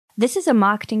This is a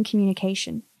marketing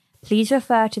communication. Please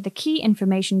refer to the Key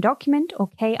Information Document, or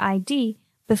KID,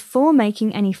 before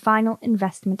making any final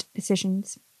investment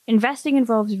decisions. Investing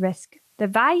involves risk. The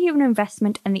value of an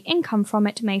investment and the income from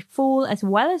it may fall as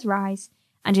well as rise,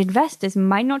 and investors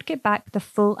might not get back the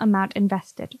full amount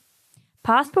invested.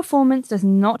 Past performance does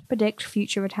not predict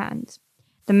future returns.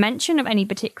 The mention of any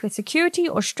particular security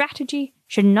or strategy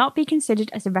should not be considered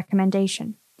as a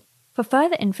recommendation. For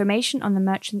further information on the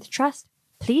Merchants Trust,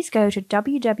 please go to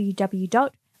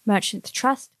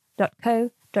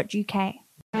www.merchantstrust.co.uk.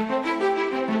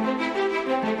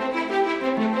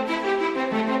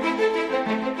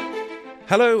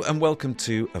 Hello and welcome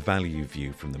to A Value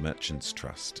View from the Merchants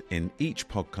Trust. In each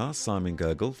podcast, Simon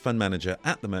Gergel, fund manager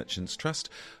at the Merchants Trust,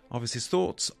 offers his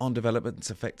thoughts on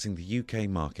developments affecting the UK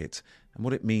market and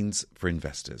what it means for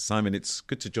investors. Simon, it's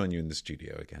good to join you in the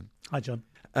studio again. Hi, John.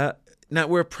 Now,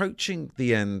 we're approaching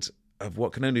the end of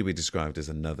what can only be described as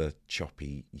another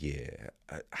choppy year.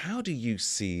 How do you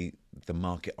see the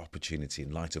market opportunity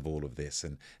in light of all of this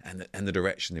and the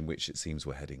direction in which it seems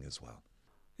we're heading as well?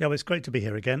 Yeah, well, it's great to be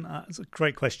here again. It's a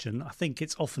great question. I think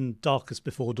it's often darkest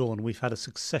before dawn. We've had a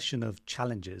succession of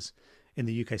challenges in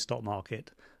the UK stock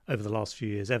market over the last few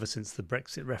years, ever since the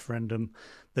Brexit referendum.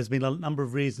 There's been a number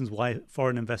of reasons why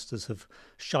foreign investors have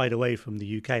shied away from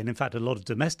the UK. And in fact, a lot of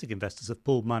domestic investors have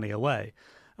pulled money away.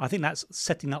 I think that's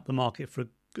setting up the market for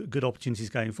good opportunities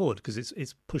going forward, because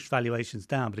it's pushed valuations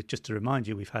down. But just to remind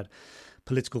you, we've had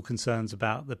political concerns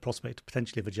about the prospect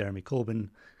potentially of a Jeremy Corbyn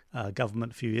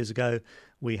government a few years ago.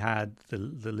 We had the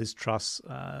Liz Truss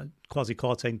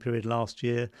quasi-quarantine period last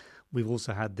year. We've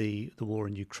also had the war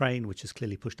in Ukraine, which has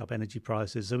clearly pushed up energy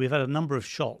prices. So we've had a number of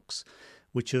shocks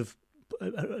which have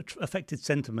affected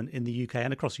sentiment in the UK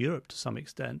and across Europe to some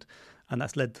extent. And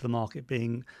that's led to the market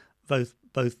being both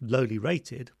lowly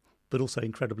rated, but also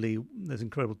there's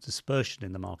incredible dispersion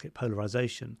in the market,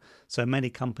 polarization. So many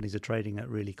companies are trading at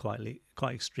really quite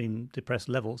extreme depressed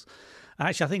levels.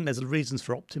 Actually, I think there's reasons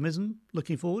for optimism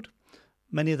looking forward.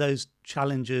 Many of those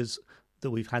challenges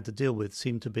that we've had to deal with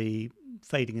seem to be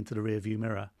fading into the rearview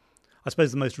mirror. I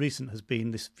suppose the most recent has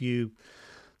been this view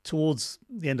towards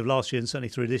the end of last year and certainly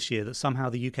through this year that somehow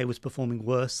the UK was performing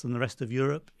worse than the rest of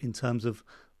Europe in terms of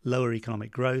lower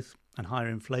economic growth and higher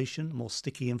inflation, more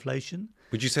sticky inflation.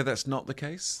 Would you say that's not the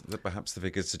case, that perhaps the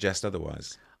figures suggest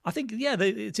otherwise? I think,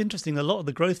 it's interesting. A lot of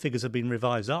the growth figures have been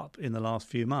revised up in the last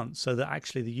few months, so that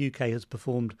actually the UK has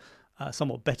performed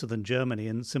somewhat better than Germany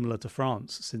and similar to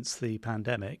France since the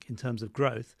pandemic in terms of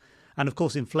growth. And of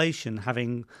course, inflation,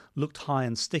 having looked high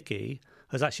and sticky,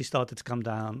 has actually started to come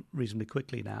down reasonably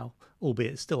quickly now,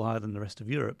 albeit still higher than the rest of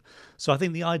Europe. So I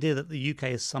think the idea that the UK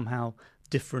is somehow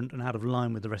different and out of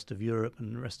line with the rest of Europe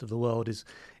and the rest of the world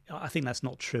I think that's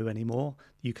not true anymore.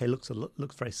 The UK looks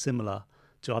very similar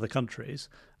to other countries.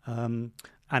 And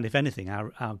if anything,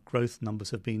 our growth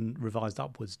numbers have been revised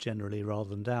upwards generally rather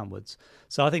than downwards.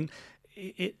 So I think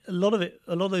a lot of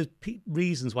those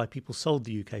reasons why people sold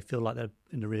the UK feel like they're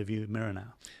in the rearview mirror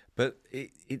now. But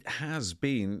it has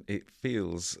been, it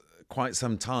feels, quite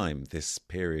some time, this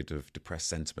period of depressed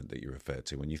sentiment that you referred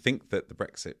to. When you think that the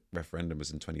Brexit referendum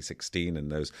was in 2016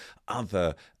 and those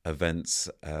other events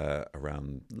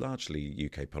around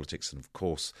largely UK politics and, of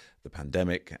course, the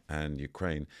pandemic and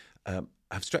Ukraine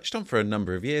have stretched on for a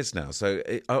number of years now. So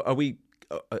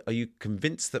are you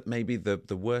convinced that maybe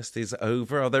the worst is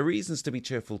over? Are there reasons to be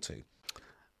cheerful too?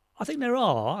 I think there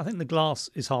are. I think the glass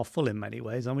is half full in many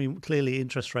ways. I mean, clearly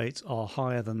interest rates are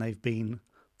higher than they've been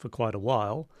for quite a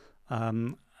while.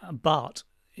 But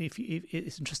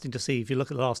it's interesting to see, if you look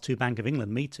at the last two Bank of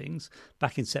England meetings,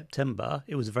 back in September,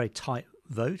 it was a very tight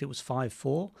vote. It was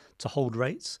 5-4 to hold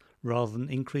rates rather than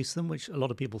increase them, which a lot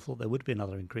of people thought there would be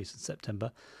another increase in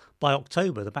September. By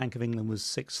October, the Bank of England was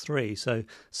 6-3, so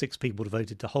 6 people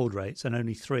voted to hold rates and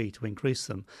only 3 to increase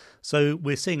them. So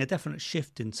we're seeing a definite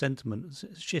shift in sentiment,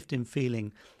 shift in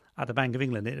feeling at the Bank of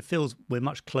England. It feels we're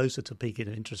much closer to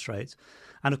peaking interest rates.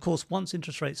 And of course, once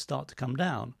interest rates start to come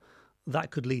down, that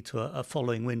could lead to a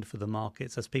following wind for the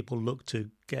markets as people look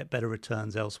to get better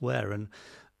returns elsewhere. And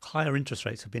higher interest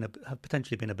rates have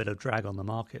potentially been a bit of drag on the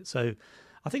market. So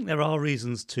I think there are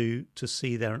reasons to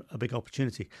see there a big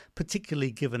opportunity,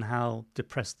 particularly given how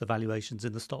depressed the valuations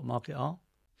in the stock market are.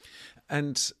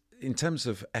 And in terms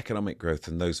of economic growth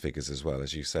and those figures as well,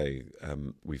 as you say,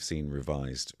 we've seen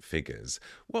revised figures.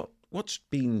 What's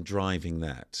been driving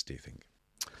that, do you think?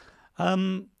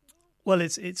 Well,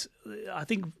 it's. I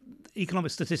think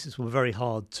economic statistics were very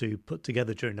hard to put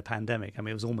together during the pandemic. I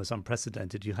mean, it was almost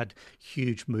unprecedented. You had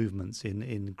huge movements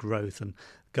in growth and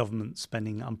government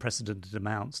spending unprecedented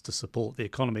amounts to support the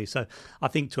economy. So I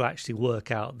think to actually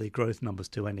work out the growth numbers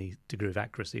to any degree of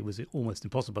accuracy was almost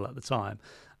impossible at the time,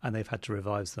 and they've had to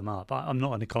revise them up. I'm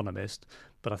not an economist,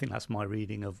 but I think that's my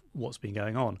reading of what's been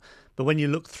going on. But when you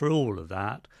look through all of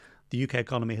that, the UK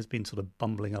economy has been sort of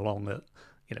bumbling along at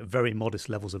very modest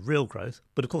levels of real growth.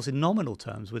 But of course, in nominal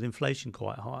terms, with inflation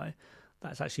quite high,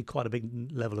 that's actually quite a big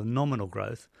level of nominal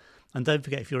growth. And don't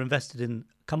forget, if you're invested in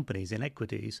companies, in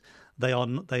equities, they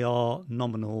are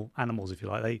nominal animals, if you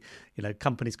like.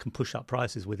 Companies can push up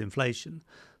prices with inflation.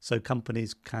 So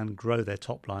companies can grow their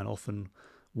top line often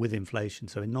with inflation.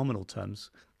 So in nominal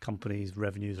terms, companies'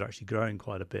 revenues are actually growing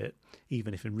quite a bit,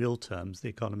 even if in real terms, the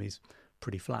economy's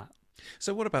pretty flat.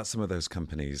 So what about some of those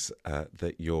companies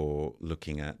that you're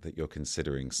looking at, that you're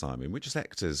considering, Simon? Which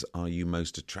sectors are you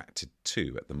most attracted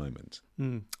to at the moment?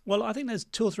 Well, I think there's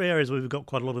 2 or 3 areas where we've got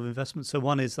quite a lot of investment. So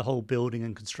one is the whole building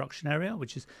and construction area,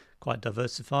 which is quite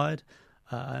diversified.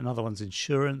 Another one's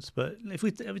insurance. But if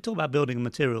we talk about building and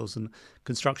materials and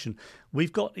construction,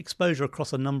 we've got exposure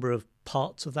across a number of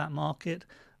parts of that market,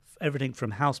 everything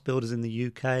from house builders in the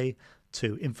UK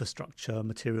to infrastructure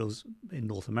materials in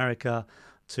North America,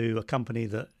 to a company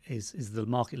that is the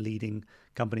market-leading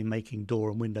company making door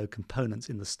and window components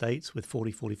in the States with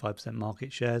 40-45%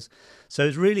 market shares. So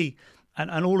it's really,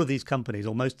 and all of these companies,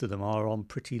 or most of them, are on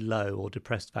pretty low or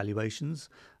depressed valuations,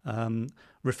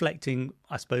 reflecting,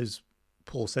 I suppose,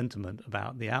 poor sentiment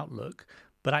about the outlook.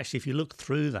 But actually, if you look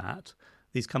through that,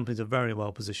 these companies are very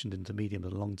well positioned into medium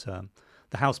and long term.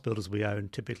 The house builders we own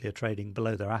typically are trading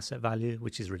below their asset value,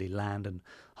 which is really land and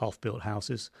half-built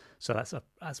houses. So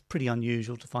that's pretty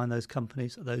unusual to find those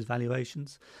companies at those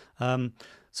valuations. When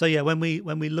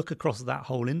we look across that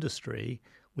whole industry,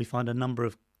 we find a number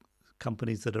of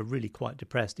companies that are really quite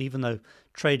depressed, even though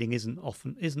trading isn't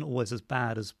always as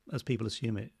bad as people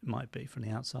assume it might be from the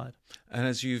outside. And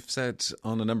as you've said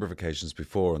on a number of occasions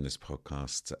before on this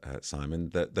podcast, Simon,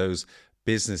 that those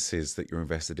businesses that you're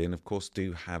invested in, of course,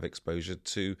 do have exposure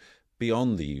to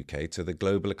beyond the UK, to the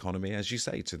global economy, as you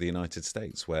say, to the United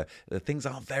States, where things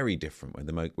are very different,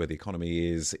 where the economy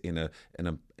is in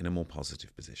a more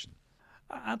positive position.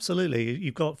 Absolutely.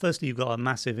 You've got a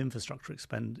massive infrastructure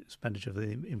expenditure of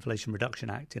the Inflation Reduction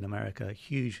Act in America,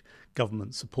 huge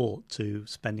government support to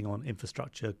spending on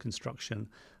infrastructure, construction,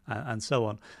 and so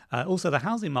on. Also, the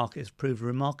housing market has proved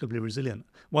remarkably resilient.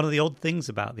 One of the odd things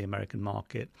about the American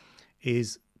market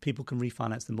is people can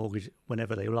refinance the mortgage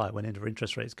whenever they like, whenever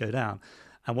interest rates go down.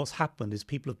 And what's happened is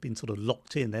people have been sort of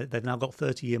locked in. They've now got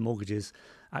 30-year mortgages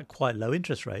at quite low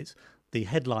interest rates. The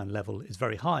headline level is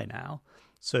very high now.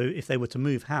 So if they were to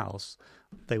move house,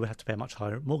 they would have to pay a much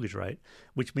higher mortgage rate,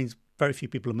 which means very few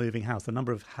people are moving house. The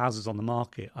number of houses on the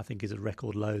market, I think, is at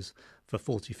record lows for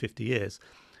 40, 50 years.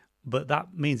 But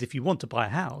that means if you want to buy a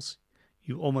house,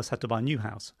 you almost have to buy a new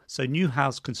house. So new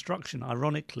house construction,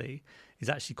 ironically, is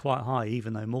actually quite high,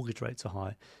 even though mortgage rates are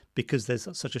high, because there's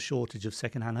such a shortage of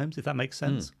second-hand homes, if that makes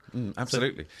sense.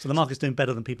 Absolutely. So the market's doing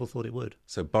better than people thought it would.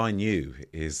 So buy new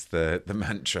is the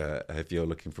mantra if you're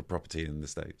looking for property in the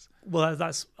States. Well,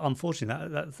 that's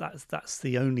unfortunate. That's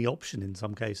the only option in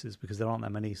some cases, because there aren't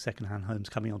that many second-hand homes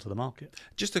coming onto the market.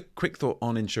 Just a quick thought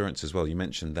on insurance as well. You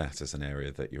mentioned that as an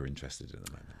area that you're interested in at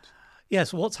the moment.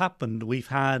 Yes, what's happened, we've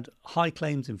had high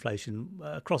claims inflation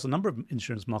across a number of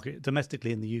insurance markets.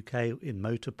 Domestically in the UK, in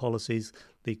motor policies,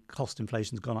 the cost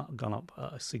inflation's gone up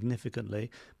significantly.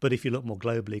 But if you look more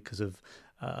globally, because of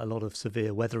a lot of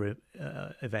severe weather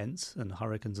events and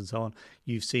hurricanes and so on,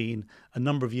 you've seen a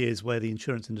number of years where the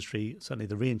insurance industry, certainly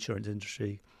the reinsurance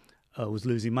industry, was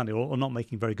losing money or not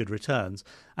making very good returns.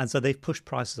 And so they've pushed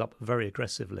prices up very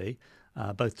aggressively,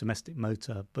 both domestic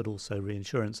motor but also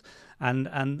reinsurance.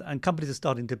 And companies are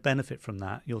starting to benefit from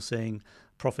that. You're seeing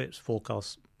profits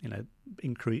forecasts,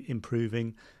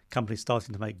 improving, companies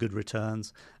starting to make good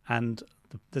returns. And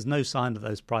there's no sign that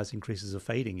those price increases are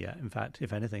fading yet. In fact,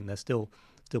 if anything, they're still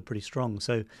pretty strong.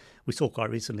 So we saw quite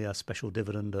recently a special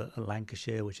dividend at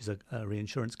Lancashire, which is a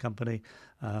reinsurance company.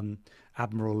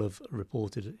 Admiral have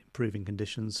reported improving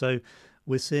conditions. So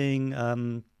we're seeing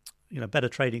better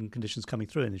trading conditions coming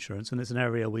through in insurance, and it's an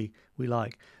area we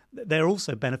like. They're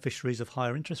also beneficiaries of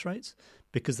higher interest rates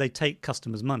because they take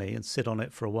customers' money and sit on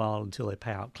it for a while until they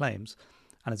pay out claims.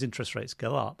 And as interest rates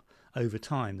go up, over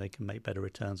time, they can make better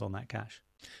returns on that cash.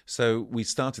 So we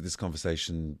started this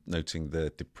conversation noting the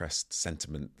depressed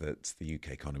sentiment that the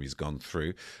UK economy has gone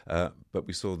through, but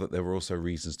we saw that there were also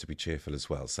reasons to be cheerful as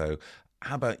well. So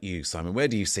how about you, Simon? Where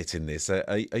do you sit in this?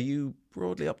 Are you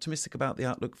broadly optimistic about the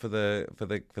outlook for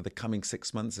the coming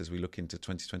 6 months as we look into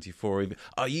 2024?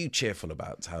 Are you cheerful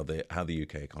about how the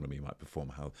UK economy might perform,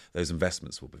 how those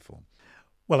investments will perform?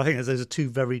 Well, I think those are two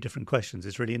very different questions.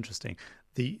 It's really interesting.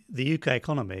 The UK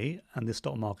economy and the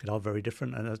stock market are very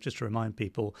different. And just to remind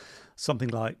people, something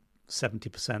like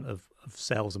 70% of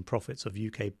sales and profits of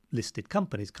UK listed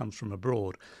companies comes from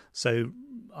abroad. So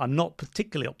I'm not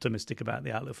particularly optimistic about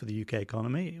the outlook for the UK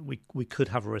economy. We could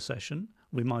have a recession.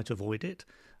 We might avoid it.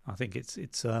 I think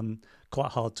it's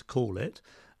quite hard to call it.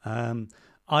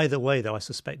 Either way, though, I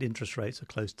suspect interest rates are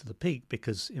close to the peak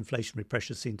because inflationary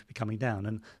pressures seem to be coming down.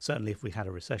 And certainly if we had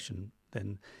a recession,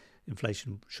 then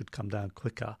inflation should come down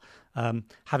quicker.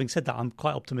 Having said that, I'm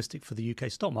quite optimistic for the UK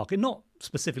stock market, not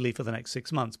specifically for the next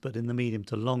 6 months, but in the medium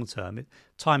to long term.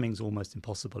 Timing's almost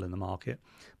impossible in the market,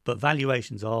 but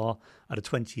valuations are at a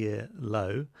 20-year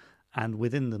low. And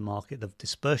within the market, the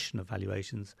dispersion of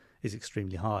valuations is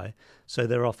extremely high. So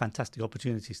there are fantastic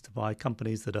opportunities to buy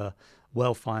companies that are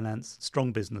well-financed,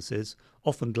 strong businesses,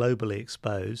 often globally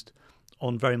exposed,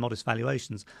 on very modest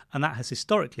valuations. And that has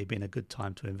historically been a good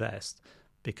time to invest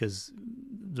because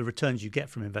the returns you get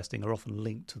from investing are often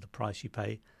linked to the price you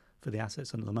pay for the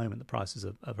assets. And at the moment, the prices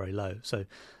are very low. So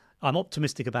I'm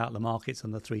optimistic about the markets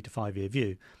and the 3 to 5 year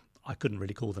view. I couldn't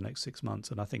really call the next 6 months.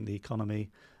 And I think the economy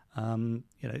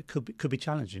it could be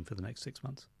challenging for the next 6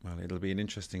 months. Well, it'll be an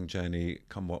interesting journey,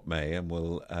 come what may, and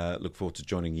we'll look forward to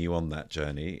joining you on that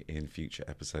journey in future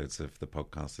episodes of the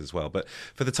podcast as well. But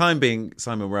for the time being,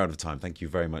 Simon, we're out of time. Thank you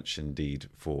very much indeed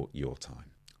for your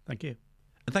time. Thank you.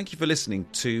 And thank you for listening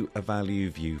to A Value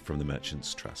View from the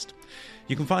Merchants Trust.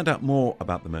 You can find out more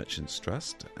about the Merchants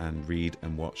Trust and read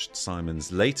and watch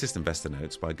Simon's latest investor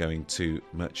notes by going to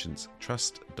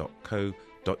merchantstrust.co.uk.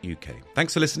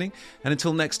 Thanks for listening, and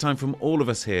until next time from all of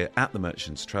us here at the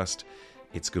Merchants Trust,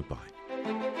 it's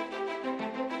goodbye.